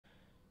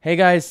Hey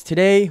guys,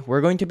 today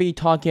we're going to be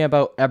talking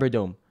about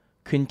Everdome,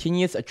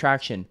 continuous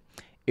attraction.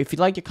 If you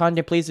like the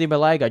content, please leave a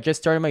like. I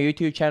just started my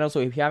YouTube channel, so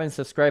if you haven't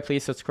subscribed,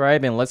 please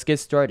subscribe and let's get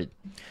started.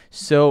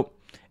 So,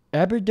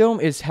 Everdome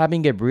is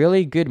having a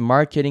really good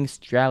marketing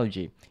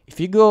strategy. If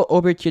you go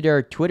over to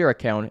their Twitter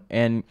account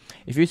and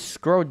if you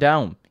scroll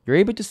down, you're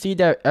able to see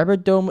that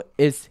Everdome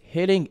is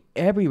hitting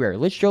everywhere,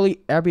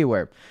 literally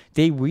everywhere.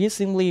 They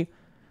recently,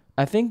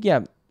 I think,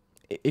 yeah,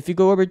 if you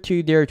go over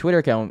to their Twitter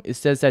account, it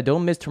says that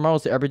don't miss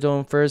tomorrow's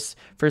Everdome first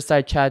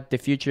side chat, the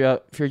future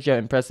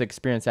impressive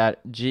experience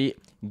at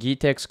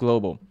GTEX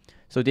Global.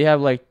 So they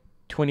have like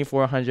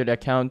 2,400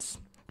 accounts,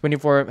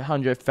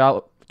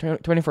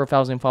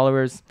 24,000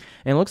 followers,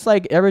 and it looks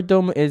like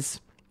Everdome is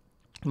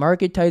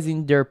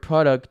marketizing their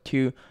product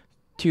to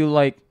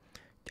like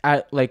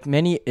at like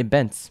many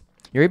events.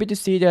 You're able to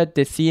see that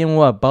the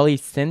CMO of Bali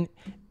Sin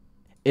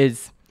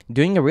is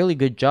doing a really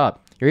good job.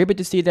 You're able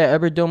to see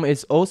that Everdome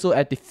is also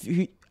at the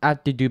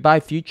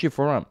Dubai Future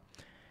Forum.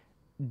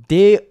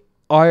 They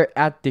are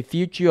at the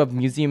Future of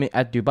Museum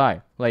at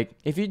Dubai. Like,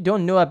 if you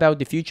don't know about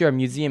the Future of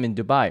Museum in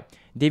Dubai,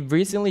 they've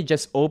recently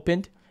just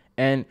opened,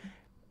 and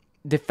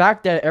the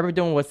fact that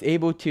Everdome was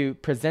able to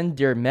present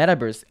their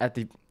metaverse at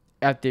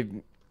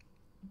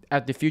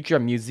the Future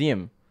of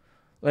Museum,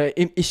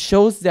 it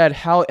shows that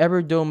how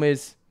Everdome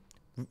is.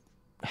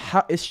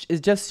 How it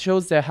just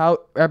shows that how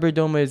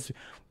Everdome is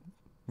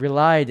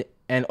relied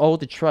and all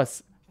the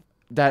trust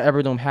that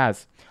Everdome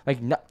has.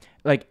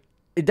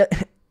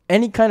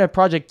 Any kind of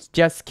project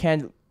just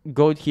can't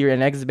go here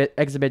and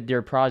exhibit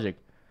their project.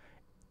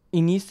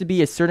 It needs to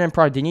be a certain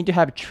product. They need to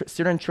have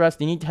certain trust.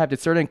 They need to have the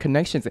certain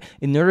connections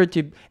in order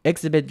to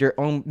exhibit their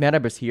own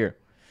metaverse here.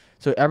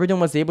 So Everdome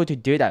was able to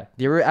do that.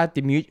 They were at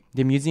the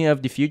Museum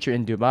of the Future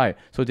in Dubai.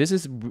 So this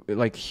is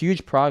like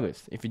huge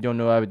progress. If you don't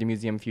know about the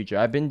Museum of Future,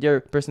 I've been there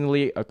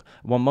personally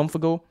 1 month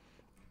ago.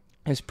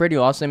 It's pretty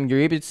awesome. You're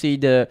able to see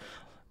the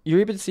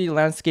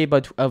landscape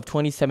of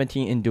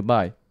 2017 in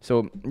Dubai.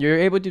 So you're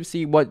able to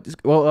see what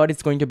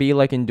it's going to be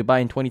like in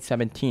Dubai in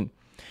 2017.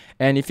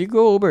 And if you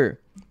go over,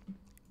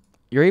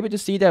 you're able to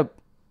see that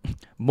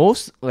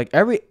most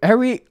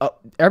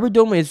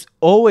Everdome is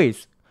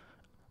always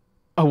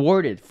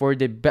awarded for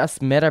the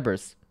best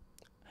metaverse.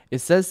 It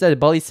says that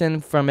Bali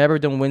Sin from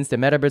Everdome wins the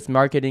Metaverse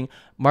Marketing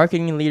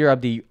Leader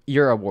of the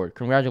Year award.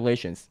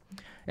 Congratulations.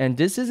 And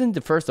this isn't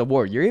the first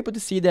award. You're able to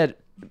see that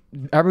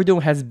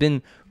Everdome has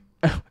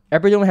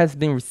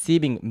been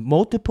receiving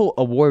multiple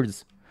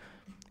awards.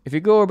 If you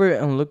go over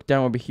and look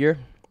down over here,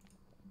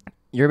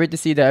 you're able to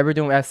see that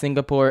Everdome at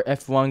Singapore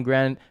F1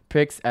 Grand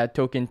Prix at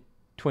Token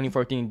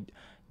 2014.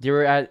 They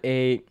were at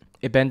a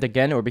event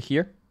again over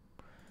here.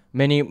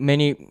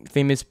 Many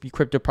famous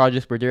crypto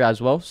projects were there as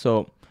well.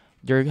 So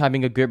they're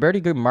having a very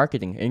good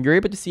marketing. And you're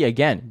able to see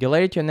again,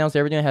 delighted to announce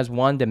Everdome has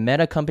won the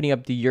Meta Company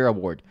of the Year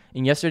award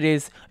in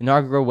yesterday's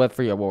inaugural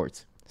Web3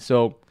 Awards.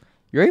 So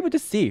you're able to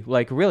see,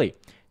 like, really,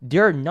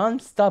 they're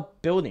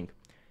non-stop building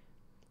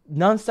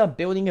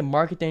and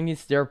marketing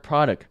their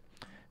product.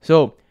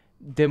 So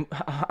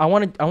I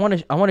want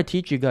to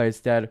teach you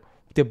guys that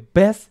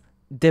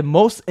the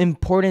most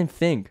important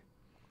thing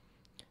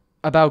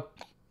about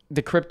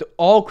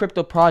all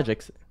crypto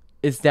projects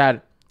is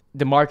that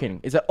the marketing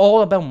is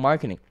all about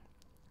marketing.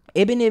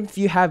 Even if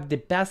you have the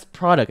best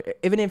product,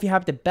 in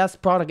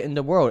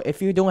the world,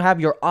 if you don't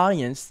have your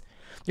audience,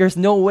 there's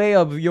no way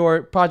of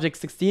your project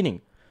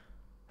succeeding.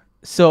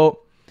 So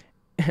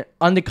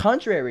on the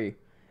contrary,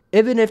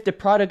 even if the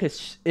product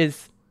is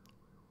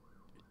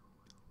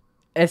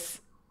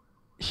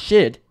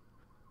shit,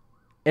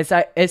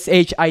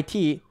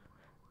 SHIT,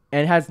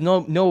 and has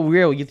no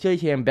real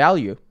utility and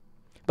value,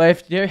 but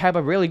if they have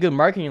a really good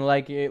marketing,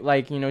 like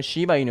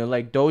Shiba,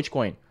 like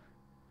Dogecoin,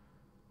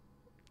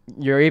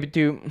 you're able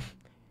to,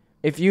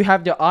 if you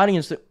have the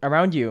audience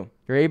around you,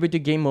 you're able to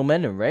gain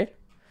momentum, right?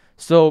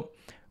 So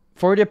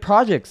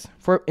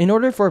in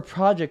order for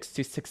projects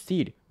to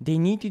succeed, they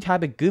need to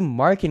have a good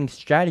marketing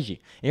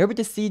strategy. And you're able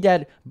to see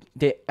that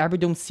the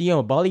Everdome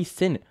CEO Bali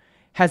Sin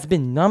has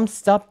been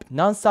non-stop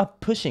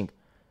pushing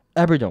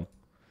Everdome.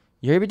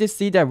 You're able to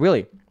see that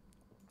really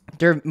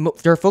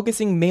they're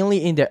focusing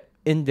mainly in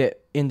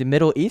the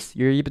Middle East.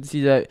 You're able to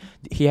see that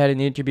he had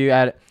an interview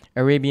at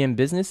Arabian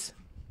Business.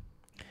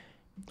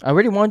 I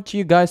really want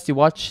you guys to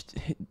watch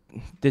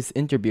this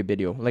interview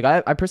video. Like,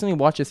 I personally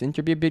watched this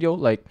interview video.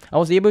 Like, I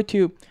was able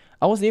to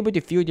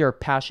feel their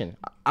passion.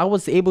 I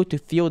was able to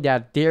feel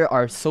that they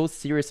are so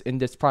serious in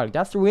this product.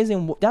 That's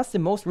the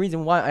most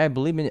reason why I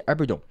believe in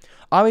Everdome.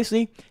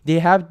 Obviously, they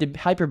have the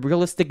hyper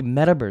realistic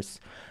metaverse,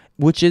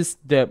 which is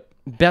the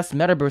best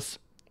metaverse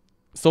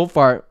so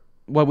far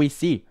what we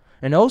see.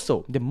 And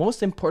also, the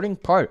most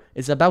important part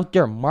is about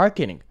their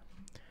marketing.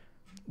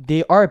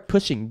 They are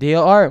pushing. They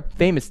are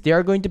famous. They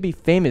are going to be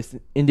famous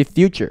in the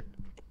future.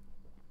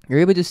 You're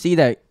able to see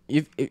that.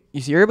 If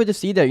you're able to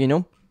see that,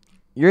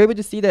 you're able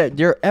to see that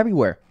they're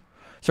everywhere.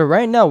 So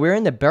right now we're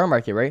in the bear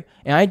market, right?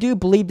 And I do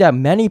believe that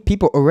many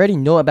people already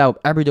know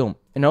about Everdome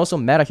and also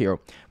MetaHero.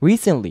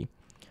 Recently,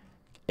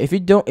 if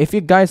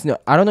you guys know,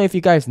 I don't know if you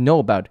guys know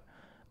about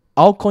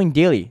Altcoin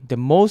Daily,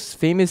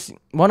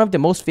 one of the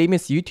most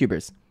famous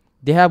YouTubers.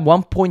 They have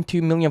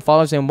 1.2 million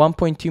followers and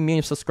 1.2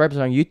 million subscribers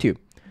on YouTube.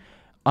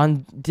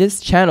 On this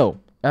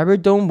channel,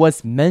 Everdome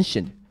was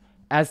mentioned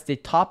as the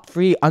top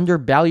 3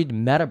 undervalued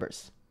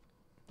metaverse.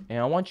 And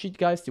I want you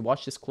guys to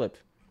watch this clip.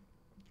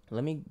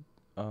 Let me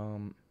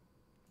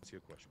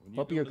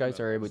hope you guys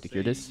are able to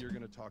hear this. You're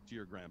going to talk to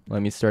your grandparents.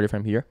 Let me start it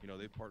from here. You know,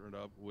 they partnered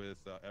up with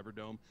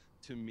Everdome.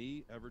 To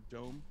me,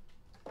 Everdome,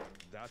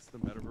 that's the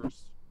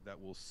metaverse that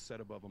will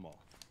set above them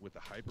all with the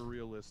hyper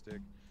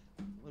realistic.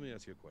 Let me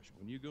ask you a question.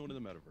 When you go into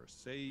the metaverse,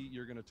 say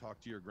you're going to talk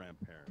to your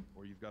grandparent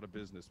or you've got a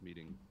business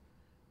meeting,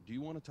 do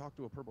you want to talk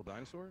to a purple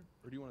dinosaur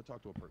or do you want to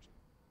talk to a person?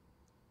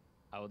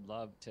 I would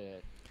love to.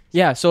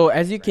 Yeah, so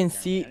as you can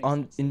see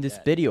in this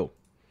video,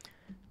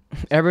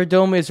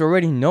 Everdome is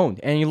already known,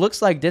 and it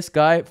looks like this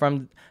guy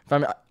from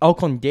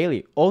Altcoin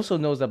Daily also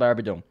knows about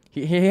Everdome.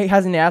 He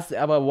hasn't asked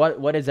about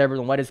what is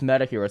Everdome, what is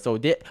Meta Hero. So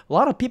a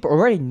lot of people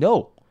already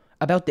know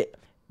about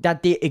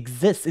that they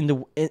exist in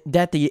the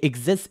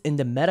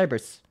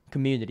metaverse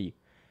community,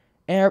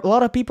 and a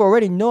lot of people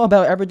already know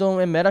about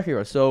Everdome and Meta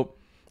Hero. So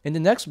in the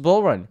next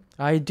bull run,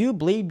 I do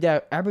believe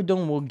that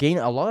Everdome will gain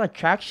a lot of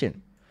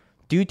traction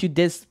due to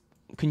this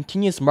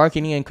continuous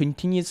marketing and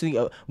continuously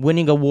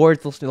winning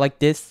awards like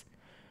this.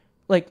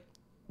 Like,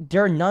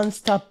 they're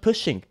non-stop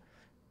pushing.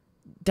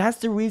 That's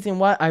the reason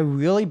why I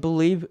really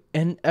believe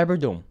in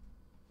Everdome.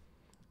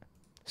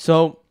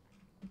 So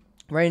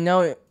right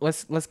now,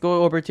 let's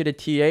go over to the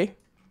TA.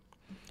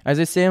 As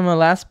I said in my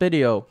last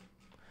video,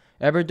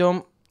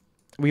 Everdome,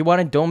 we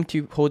wanted Dome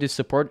to hold its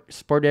support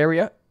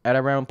area at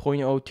around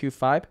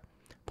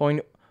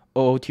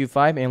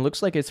 0.025, and it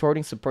looks like it's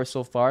holding support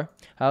so far.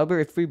 However,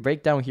 if we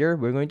break down here,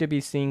 we're going to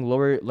be seeing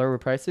lower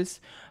prices.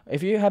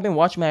 If you haven't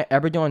watched my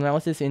Everdome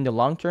analysis in the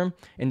long term,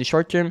 in the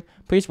short term,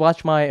 please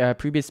watch my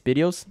previous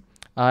videos.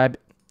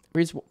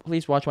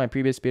 Please watch my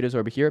previous videos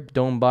over here.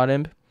 Dome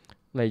bottom,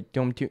 like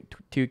Dome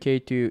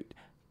 2K to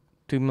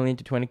 2 million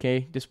to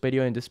 20K. This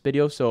video and this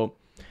video. So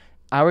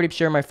I already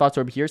shared my thoughts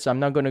over here, so I'm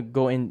not gonna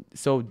go in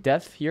so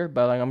depth here,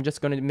 but like I'm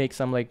just gonna make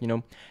some like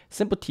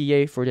simple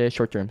TA for the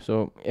short term.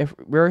 So if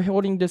we're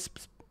holding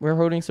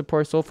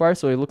support so far,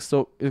 so it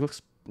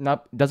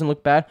doesn't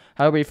look bad.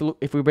 However,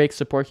 if we break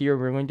support here,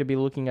 we're going to be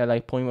looking at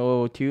like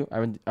 0.002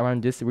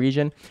 around this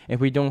region. If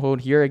we don't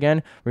hold here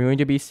again, we're going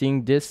to be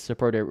seeing this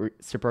support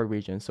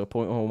region, so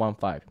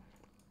 0.015.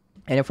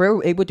 And if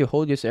we're able to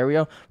hold this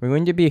area, we're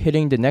going to be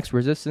hitting the next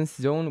resistance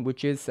zone,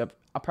 which is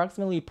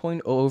approximately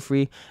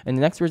 0.003, and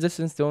the next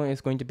resistance zone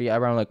is going to be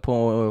around like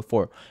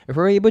 0.004. If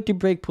we're able to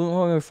break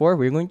 0.004,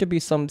 we're going to be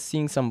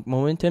seeing some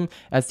momentum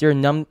as there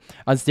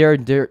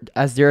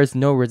is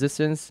no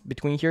resistance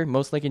between here,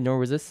 most likely no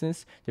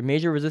resistance. The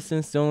major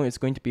resistance zone is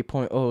going to be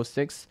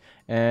 0.006,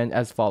 and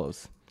as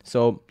follows.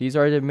 So these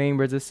are the main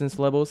resistance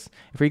levels.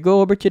 If we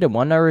go over to the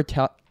 1 hour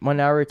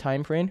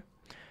time frame,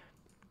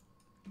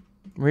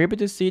 we're able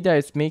to see that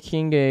it's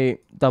making a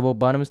double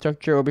bottom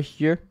structure over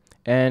here,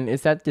 and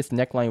it's at this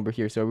neckline over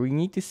here. So we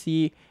need to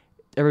see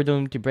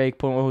Everdome to break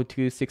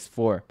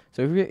 0.0264.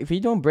 So if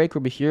we don't break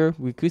over here,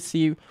 we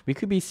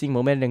could be seeing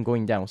momentum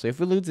going down. So if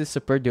we lose this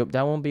support,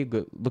 that won't be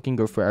looking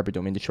good for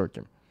Everdome in the short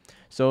term.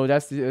 So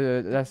that's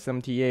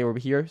some TA over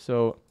here.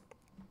 So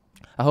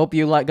I hope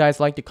you guys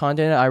like the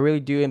content. I really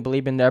do and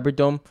believe in the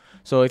Everdome.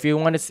 So if you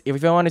want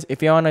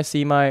to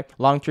see my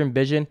long-term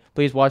vision,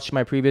 please watch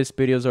my previous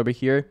videos over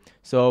here.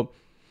 So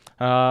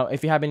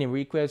if you have any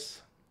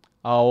requests,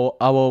 I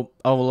will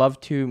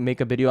love to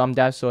make a video on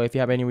that. So if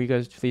you have any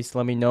requests, please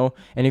let me know.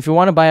 And if you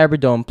want to buy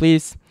Everdome,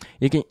 please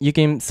you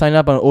can sign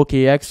up on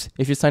OKX.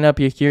 If you sign up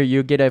here,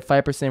 you get a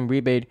 5%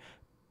 rebate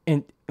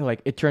in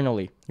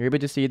eternally. You're able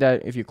to see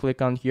that if you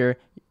click on here.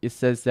 It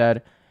says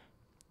over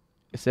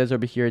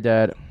here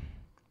that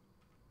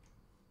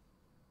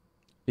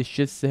it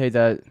should say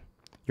that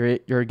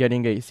you're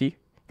getting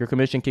your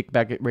commission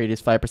kickback rate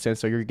is 5%,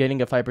 so you're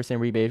getting a 5%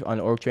 rebate on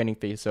org trading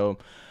fee. So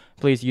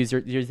please use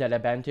that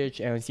advantage,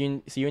 and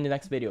see you in the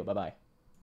next video. Bye bye.